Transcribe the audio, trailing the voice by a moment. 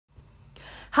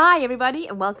Hi everybody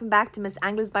and welcome back to Miss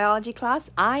Angler's biology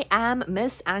class. I am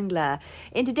Miss Angler.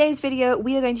 In today's video,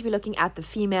 we are going to be looking at the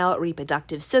female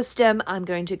reproductive system. I'm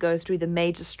going to go through the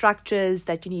major structures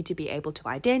that you need to be able to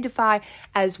identify,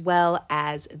 as well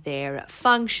as their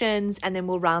functions, and then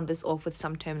we'll round this off with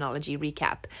some terminology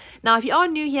recap. Now, if you are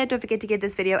new here, don't forget to give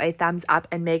this video a thumbs up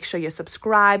and make sure you're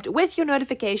subscribed with your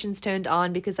notifications turned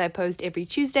on because I post every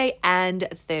Tuesday and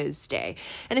Thursday.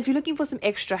 And if you're looking for some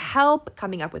extra help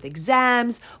coming up with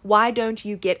exams, why don't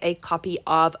you get a copy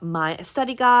of my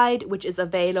study guide, which is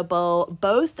available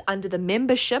both under the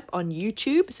membership on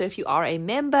YouTube. So if you are a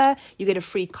member, you get a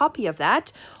free copy of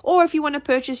that. Or if you want to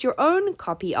purchase your own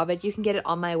copy of it, you can get it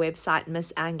on my website,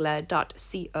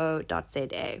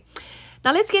 missangler.co.za.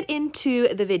 Now let's get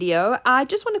into the video. I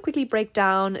just want to quickly break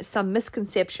down some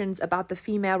misconceptions about the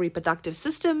female reproductive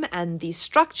system and the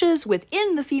structures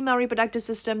within the female reproductive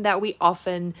system that we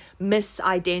often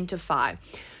misidentify.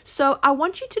 So I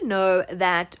want you to know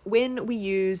that when we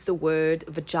use the word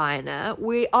vagina,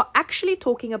 we are actually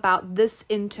talking about this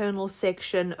internal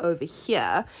section over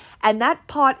here, and that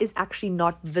part is actually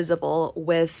not visible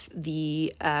with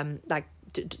the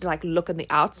look on the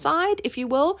outside, if you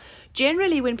will.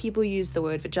 Generally, when people use the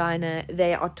word vagina,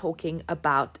 they are talking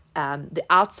about the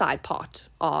outside part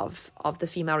of the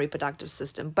female reproductive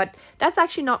system, but that's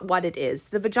actually not what it is.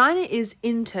 The vagina is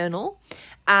internal,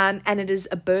 and it is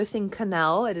a birthing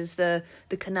canal. It is the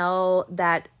canal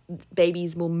that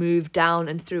babies will move down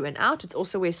and through and out. It's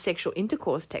also where sexual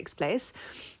intercourse takes place,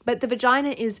 but the vagina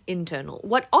is internal.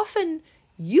 What often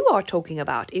you are talking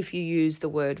about if you use the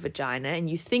word vagina and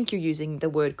you think you're using the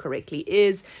word correctly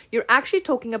is you're actually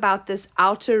talking about this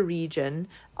outer region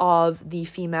of the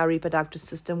female reproductive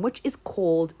system, which is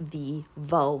called the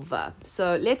vulva.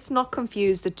 So let's not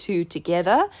confuse the two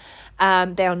together.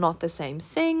 They are not the same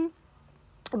thing.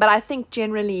 But I think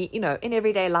generally, in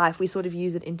everyday life, we sort of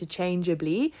use it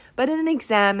interchangeably. But in an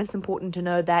exam, it's important to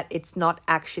know that it's not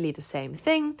actually the same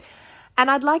thing.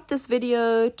 And I'd like this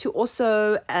video to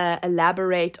also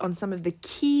elaborate on some of the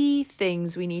key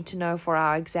things we need to know for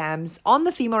our exams on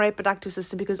the female reproductive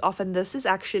system, because often this is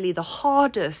actually the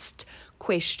hardest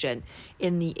question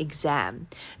in the exam.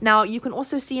 Now, you can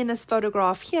also see in this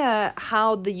photograph here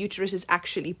how the uterus is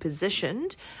actually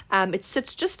positioned. It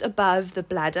sits just above the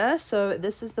bladder. So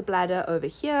this is the bladder over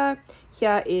here.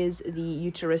 Here is the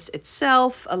uterus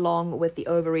itself, along with the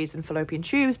ovaries and fallopian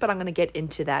tubes, but I'm going to get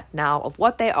into that now of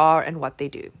what they are and what they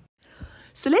do.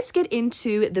 So let's get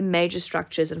into the major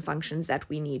structures and functions that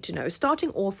we need to know, starting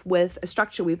off with a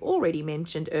structure we've already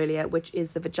mentioned earlier, which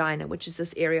is the vagina, which is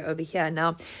this area over here.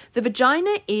 Now, the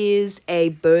vagina is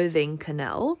a birthing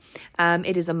canal.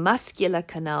 It is a muscular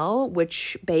canal,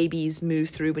 which babies move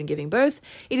through when giving birth.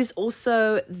 It is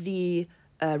also the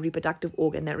reproductive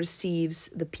organ that receives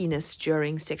the penis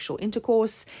during sexual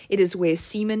intercourse. It is where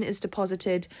semen is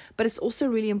deposited, but it's also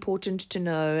really important to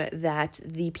know that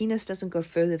the penis doesn't go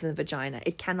further than the vagina.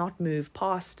 It cannot move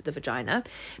past the vagina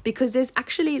because there's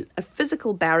actually a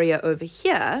physical barrier over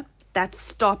here that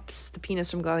stops the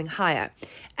penis from going higher.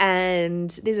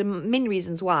 And there's many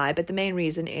reasons why, but the main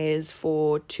reason is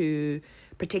to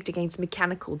protect against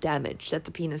mechanical damage that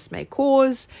the penis may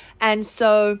cause. And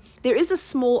so there is a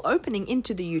small opening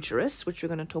into the uterus, which we're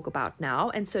going to talk about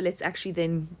now. And so let's actually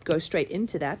then go straight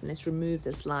into that. And let's remove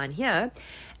this line here.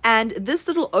 And this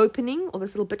little opening, or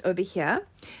this little bit over here,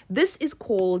 this is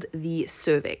called the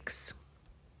cervix.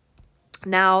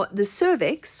 Now, the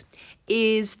cervix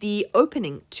is the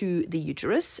opening to the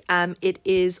uterus. It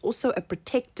is also a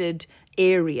protected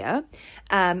area,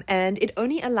 and it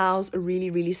only allows a really,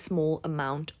 really small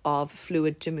amount of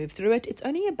fluid to move through it. It's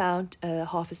only about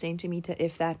half a centimeter,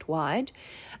 if that wide.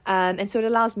 And so it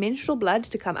allows menstrual blood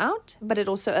to come out, but it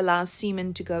also allows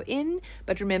semen to go in.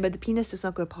 But remember, the penis does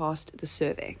not go past the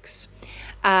cervix.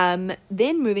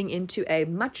 Then moving into a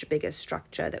much bigger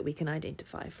structure that we can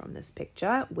identify from this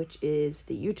picture, which is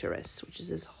the uterus, which is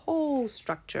this whole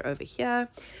structure over here.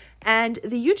 And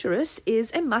the uterus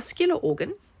is a muscular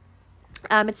organ.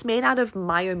 It's made out of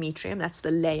myometrium. That's the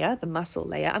layer, the muscle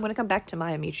layer. I'm going to come back to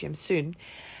myometrium soon.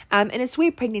 And it's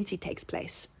where pregnancy takes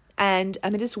place. And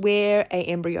it is where an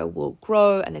embryo will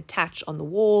grow and attach on the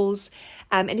walls.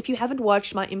 And if you haven't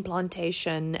watched my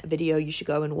implantation video, you should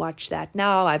go and watch that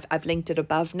now. I've linked it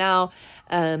above now,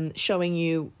 showing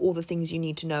you all the things you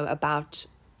need to know about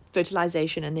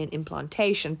fertilization and then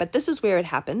implantation. But this is where it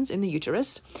happens, in the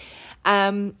uterus.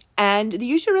 And the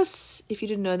uterus, if you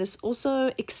didn't know this,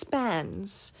 also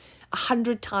expands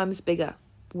 100 times bigger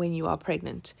when you are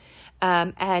pregnant.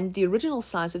 And the original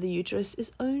size of the uterus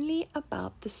is only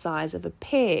about the size of a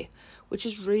pear which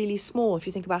is really small if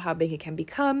you think about how big it can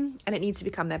become, and it needs to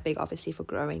become that big, obviously, for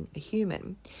growing a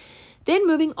human. Then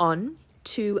moving on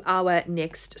to our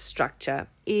next structure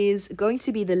is going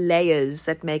to be the layers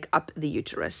that make up the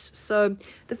uterus. So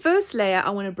the first layer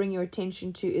I want to bring your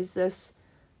attention to is this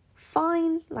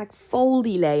fine, like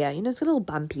foldy layer. It's a little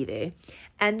bumpy there.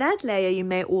 And that layer, you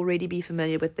may already be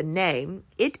familiar with the name.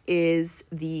 It is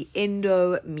the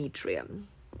endometrium.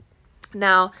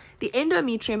 Now, the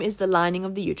endometrium is the lining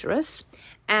of the uterus,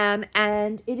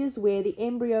 and it is where the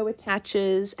embryo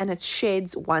attaches and it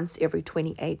sheds once every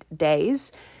 28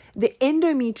 days. The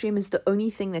endometrium is the only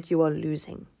thing that you are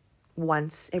losing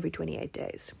once every 28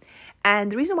 days.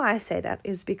 And the reason why I say that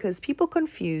is because people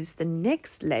confuse the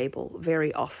next label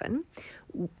very often,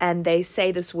 and they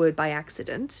say this word by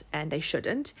accident, and they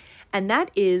shouldn't. And that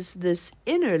is this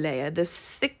inner layer, this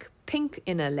thick pink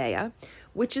inner layer,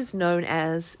 which is known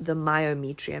as the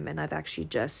myometrium, and I've actually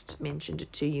just mentioned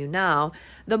it to you now.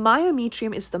 The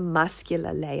myometrium is the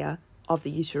muscular layer of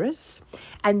the uterus,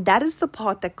 and that is the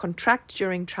part that contracts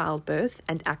during childbirth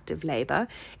and active labor.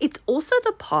 It's also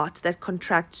the part that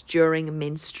contracts during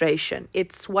menstruation.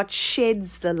 It's what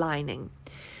sheds the lining.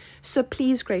 So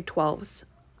please, grade 12s,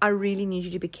 I really need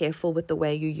you to be careful with the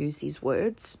way you use these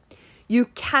words. You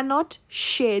cannot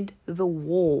shed the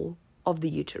wall of the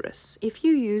uterus. If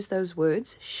you use those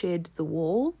words, shed the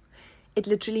wall, it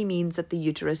literally means that the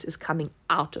uterus is coming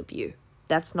out of you.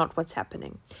 That's not what's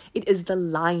happening. It is the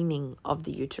lining of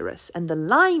the uterus. And the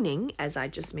lining, as I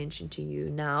just mentioned to you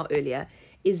now earlier,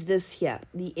 is this here,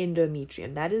 the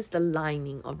endometrium. That is the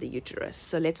lining of the uterus.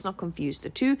 So let's not confuse the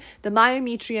two. The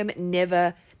myometrium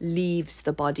never leaves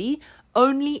the body.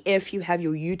 Only if you have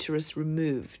your uterus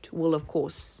removed will, of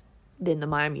course, then the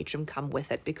myometrium come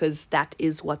with it, because that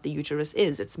is what the uterus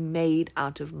is. It's made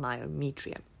out of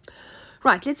myometrium.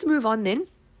 Right, let's move on then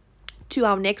to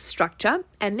our next structure,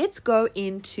 and let's go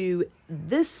into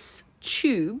this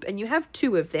tube, and you have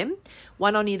two of them,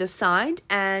 one on either side,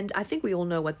 and I think we all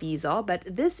know what these are, but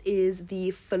this is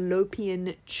the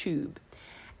fallopian tube.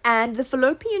 And the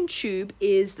fallopian tube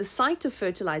is the site of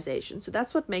fertilization, so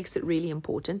that's what makes it really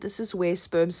important. This is where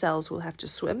sperm cells will have to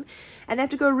swim, and they have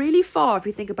to go really far if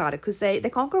you think about it, because they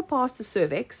can't go past the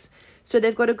cervix. So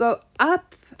they've got to go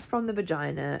up from the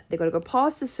vagina, they've got to go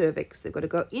past the cervix, they've got to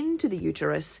go into the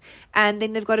uterus, and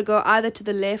then they've got to go either to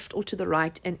the left or to the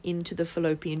right and into the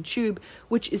fallopian tube,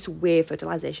 which is where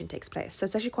fertilization takes place. So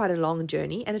it's actually quite a long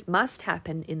journey, and it must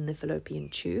happen in the fallopian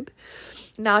tube.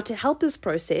 Now, to help this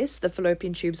process, the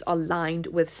fallopian tubes are lined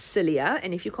with cilia,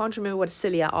 and if you can't remember what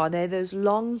cilia are, they're those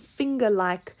long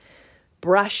finger-like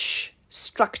brush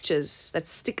structures that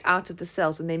stick out of the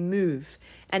cells, and they move,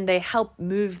 and they help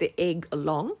move the egg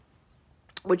along.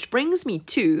 Which brings me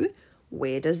to,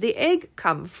 where does the egg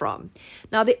come from?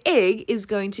 Now, the egg is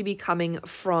going to be coming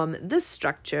from this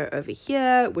structure over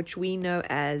here, which we know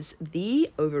as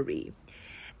the ovary.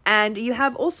 And you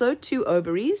have also two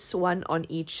ovaries, one on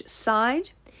each side.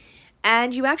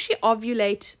 And you actually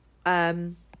ovulate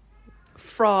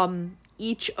from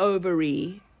each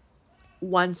ovary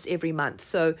once every month.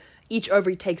 So each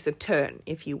ovary takes a turn,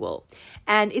 if you will.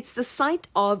 And it's the site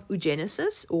of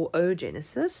oogenesis or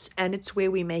oogenesis, and it's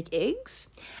where we make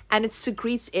eggs, and it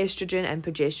secretes estrogen and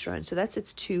progesterone. So that's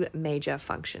its two major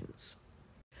functions.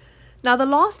 Now, the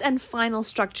last and final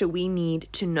structure we need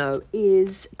to know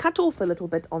is cut off a little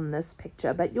bit on this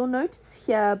picture, but you'll notice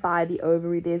here by the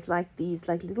ovary, there's like these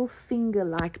little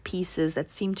finger-like pieces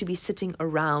that seem to be sitting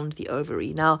around the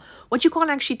ovary. Now, what you can't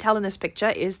actually tell in this picture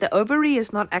is the ovary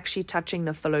is not actually touching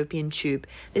the fallopian tube.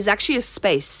 There's actually a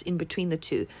space in between the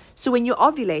two. So when you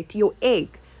ovulate, your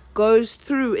egg goes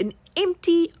through an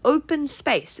empty, open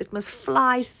space. It must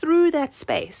fly through that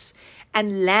space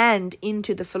and land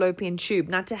into the fallopian tube.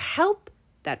 Now, to help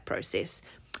that process,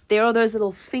 there are those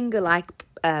little finger-like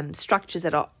structures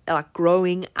that are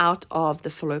growing out of the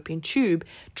fallopian tube,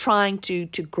 trying to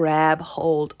grab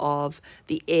hold of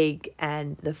the egg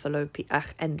and the fallopian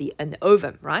and the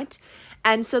ovum, right?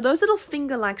 And so those little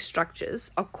finger-like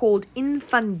structures are called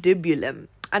infundibulum.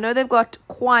 I know they've got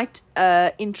quite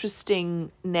an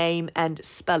interesting name and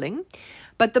spelling,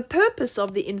 but the purpose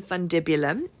of the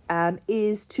infundibulum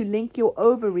is to link your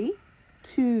ovary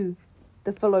to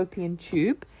the fallopian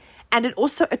tube, and it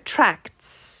also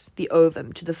attracts the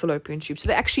ovum to the fallopian tube. So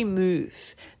they actually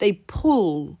move. They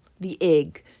pull the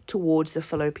egg towards the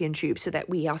fallopian tube so that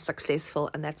we are successful,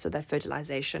 and that's so that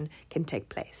fertilization can take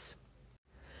place.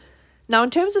 Now, in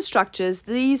terms of structures,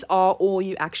 these are all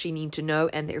you actually need to know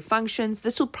and their functions.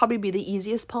 This will probably be the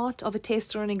easiest part of a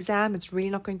test or an exam. It's really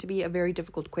not going to be a very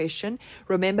difficult question.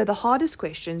 Remember, the hardest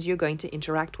questions you're going to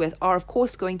interact with are, of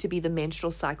course, going to be the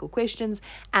menstrual cycle questions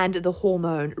and the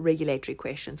hormone regulatory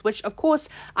questions, which, of course,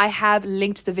 I have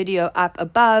linked the video up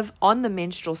above on the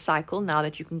menstrual cycle now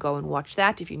that you can go and watch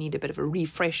that if you need a bit of a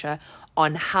refresher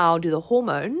on how do the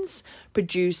hormones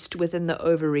produced within the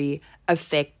ovary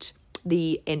affect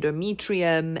the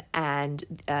endometrium and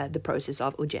the process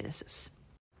of oogenesis.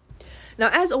 Now,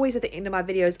 as always at the end of my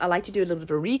videos, I like to do a little bit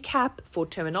of a recap for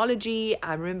terminology.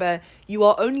 Remember, you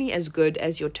are only as good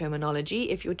as your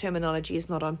terminology. If your terminology is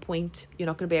not on point, you're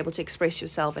not going to be able to express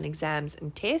yourself in exams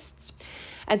and tests.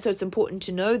 And so it's important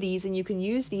to know these, and you can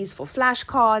use these for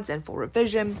flashcards and for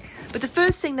revision. But the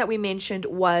first thing that we mentioned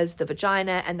was the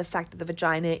vagina, and the fact that the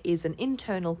vagina is an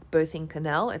internal birthing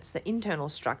canal. It's the internal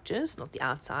structures, not the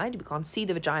outside. We can't see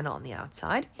the vagina on the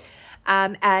outside.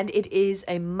 And it is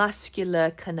a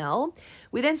muscular canal.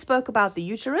 We then spoke about the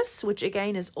uterus, which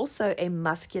again is also a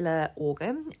muscular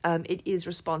organ. It is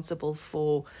responsible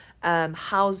for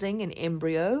housing an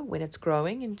embryo when it's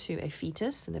growing into a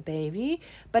fetus and a baby,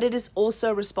 but it is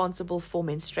also responsible for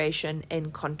menstruation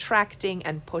and contracting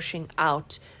and pushing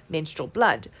out menstrual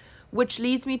blood. Which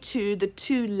leads me to the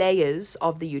two layers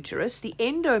of the uterus. The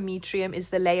endometrium is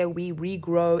the layer we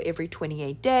regrow every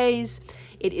 28 days.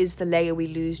 It is the layer we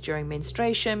lose during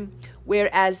menstruation,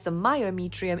 whereas the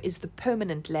myometrium is the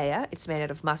permanent layer. It's made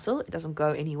out of muscle. It doesn't go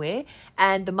anywhere.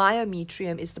 And the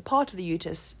myometrium is the part of the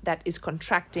uterus that is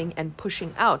contracting and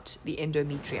pushing out the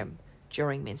endometrium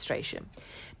during menstruation.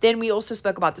 Then we also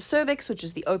spoke about the cervix, which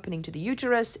is the opening to the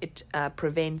uterus. It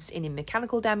prevents any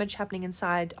mechanical damage happening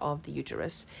inside of the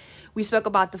uterus. We spoke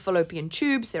about the fallopian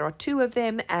tubes. There are two of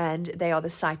them, and they are the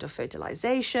site of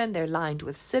fertilization. They're lined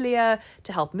with cilia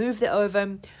to help move the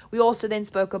ovum. We also then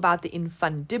spoke about the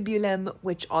infundibulum,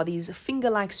 which are these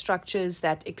finger-like structures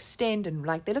that extend and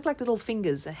they look like little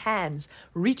fingers, hands,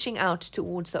 reaching out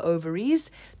towards the ovaries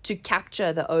to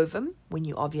capture the ovum when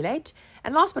you ovulate.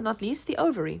 And last but not least, the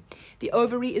ovary. The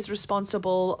ovary is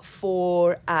responsible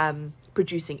for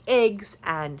producing eggs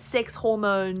and sex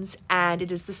hormones, and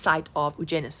it is the site of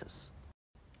oogenesis.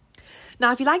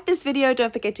 Now, if you like this video,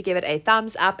 don't forget to give it a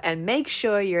thumbs up and make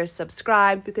sure you're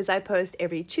subscribed, because I post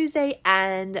every Tuesday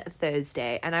and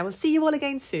Thursday. And I will see you all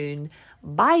again soon.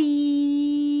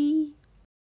 Bye!